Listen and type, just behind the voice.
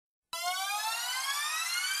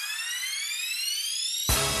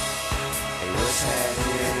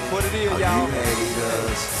What it is, y'all.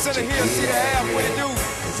 Center Hill, see the half, what it do?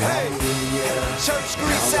 Hey, Church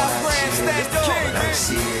Street, South Grand, stand up. King,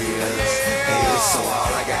 yeah.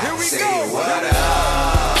 Here we go. What up?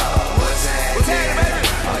 What's happening, baby?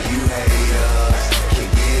 All you haters can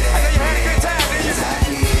get at me. I know you had a good time, didn't you? I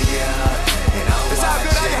hear ya, and I'm it's all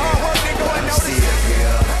good, all your hard work, didn't go unnoticed.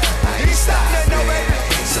 I ain't stopping, no, baby.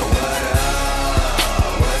 So what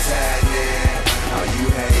up? What's happening? All you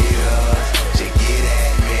haters, just get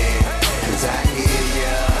at me. Cause I hear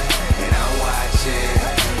ya, and I'm watching,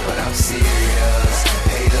 but I'm serious.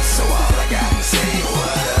 Haters, so all I got to say is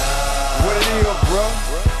what up? What it is, bro?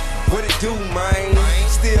 What it do, man?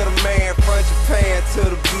 Still the man from Japan to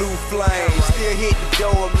the blue flame. Still hit the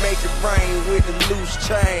door and make it rain with the loose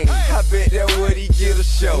chain. I bet that what he get a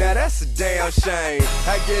show. Now that's a damn shame.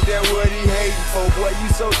 I get that what he hating for, boy, you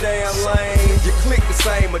so damn lame. You click the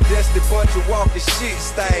same, a dusty bunch of walking shit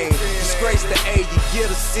stain. Disgrace the A, you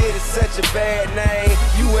get a city, such a bad name.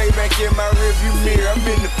 You way back in my rearview mirror, I'm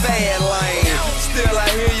in the bad lane. Still I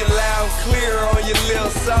hear you loud and clear on your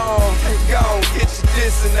little song. Gone, get your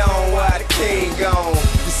dissing on while the king gone.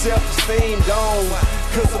 Your self-esteem gone,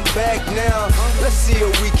 cause I'm back now. Let's see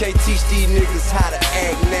if we can't teach these niggas how to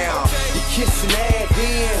act now. You kissing ass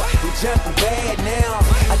then, you jumping bad now.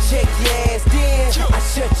 I check your ass then, I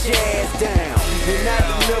shut your ass down. And I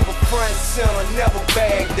deliver front center, never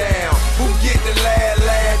back down. Who get the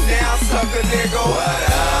laugh now, sucker nigga? What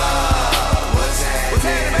up? What's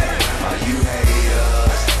happening, baby? All you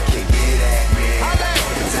haters can get at me.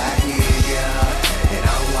 Cause I hear ya, and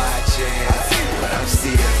I'm watching, but I'm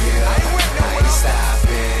still here. I ain't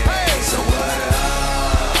stopping. So what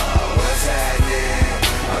up? What's happening?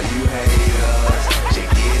 All you haters, just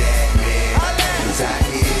get at me. Cause I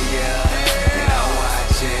hear ya, and I'm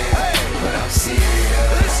watching, but I'm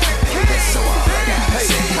serious. That's all I got to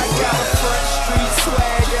say. I got a front street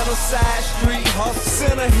swag and a side street hustle.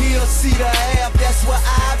 Center Hill, see the half, that's where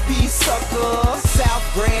I be, sucker. South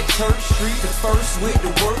Grand Church Street, the first with the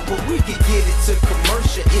work, but we can get it to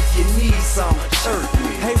commercial if you need some church.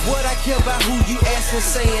 Hey, what I care about who you asking,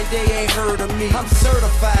 saying they ain't heard of me. I'm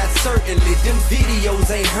certified, certainly, them videos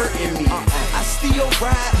ain't hurting me. I still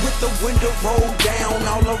ride with the window rolled down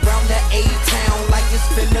all around that A-town like it's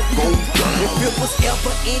finna go down. If it was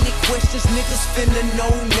ever any questions, niggas finna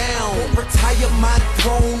know now. Retire my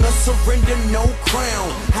throne or surrender no crown.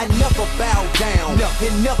 I never bow down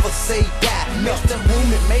and never say die. Makes the room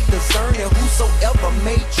and make concern and whosoever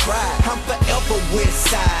may try. I'm forever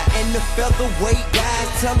west side and the featherweight guys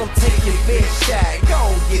tell them take your best shot. Go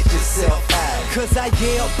on, get yourself high. Cause I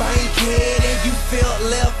yell bankhead and you felt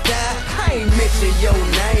left out. I ain't mention your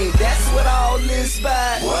name, that's what all this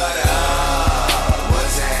about. What up?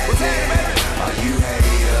 What's happening, baby? All you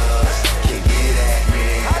haters can get at me.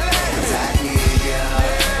 Cause I hear ya,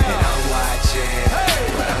 and I'm watching,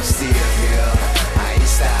 but I'm still here. I ain't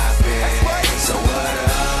stopping. So what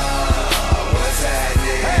up? What's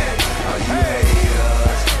happening? All you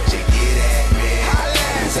haters, just get at me.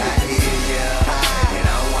 Cause I hear ya, and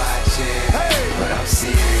I'm watching, but I'm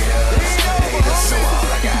serious. Haters, so all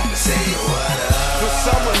I got to say is what up? From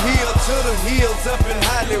Summer Hill to the hills up in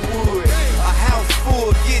Hollywood. A house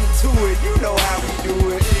full, getting to it, you know how we do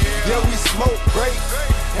it. Yeah, we smoke great,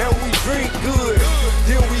 and we drink good.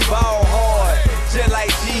 Then we ball hard, just like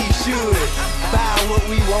G should. Buy what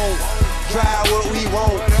we want, try what we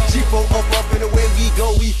want. Jeepo up and away we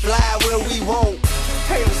go, we fly where we want.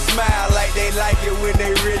 Haters smile like they like it when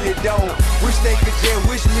they really don't. Wish they could just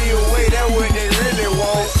wish me away, that's what they really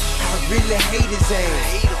want. I really hate his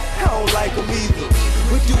ass, I don't like him either.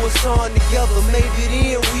 We do a song together, maybe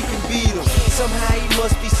then we can beat him. Somehow he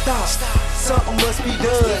must be stopped, something must be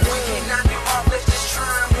done. We cannot be off, let's just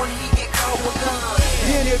try him when he get caught with guns.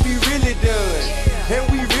 Then it be really done, and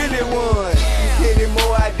we really won. Any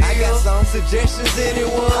more ideas? I got some suggestions,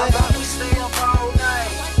 anyone? How about we stay up all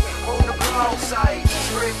night on the blog site?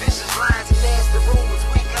 Spread vicious lines and nasty rumors,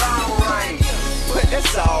 we get alright. But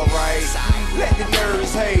that's alright, let the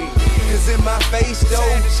nerves hate. Cause in my face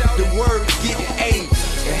though, the words getting ate.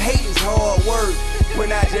 And hate is hard work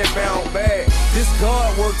when I just bounce back. This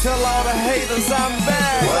guard work, tell all the haters I'm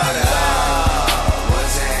back. What up?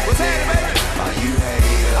 What's happening, baby? All you haters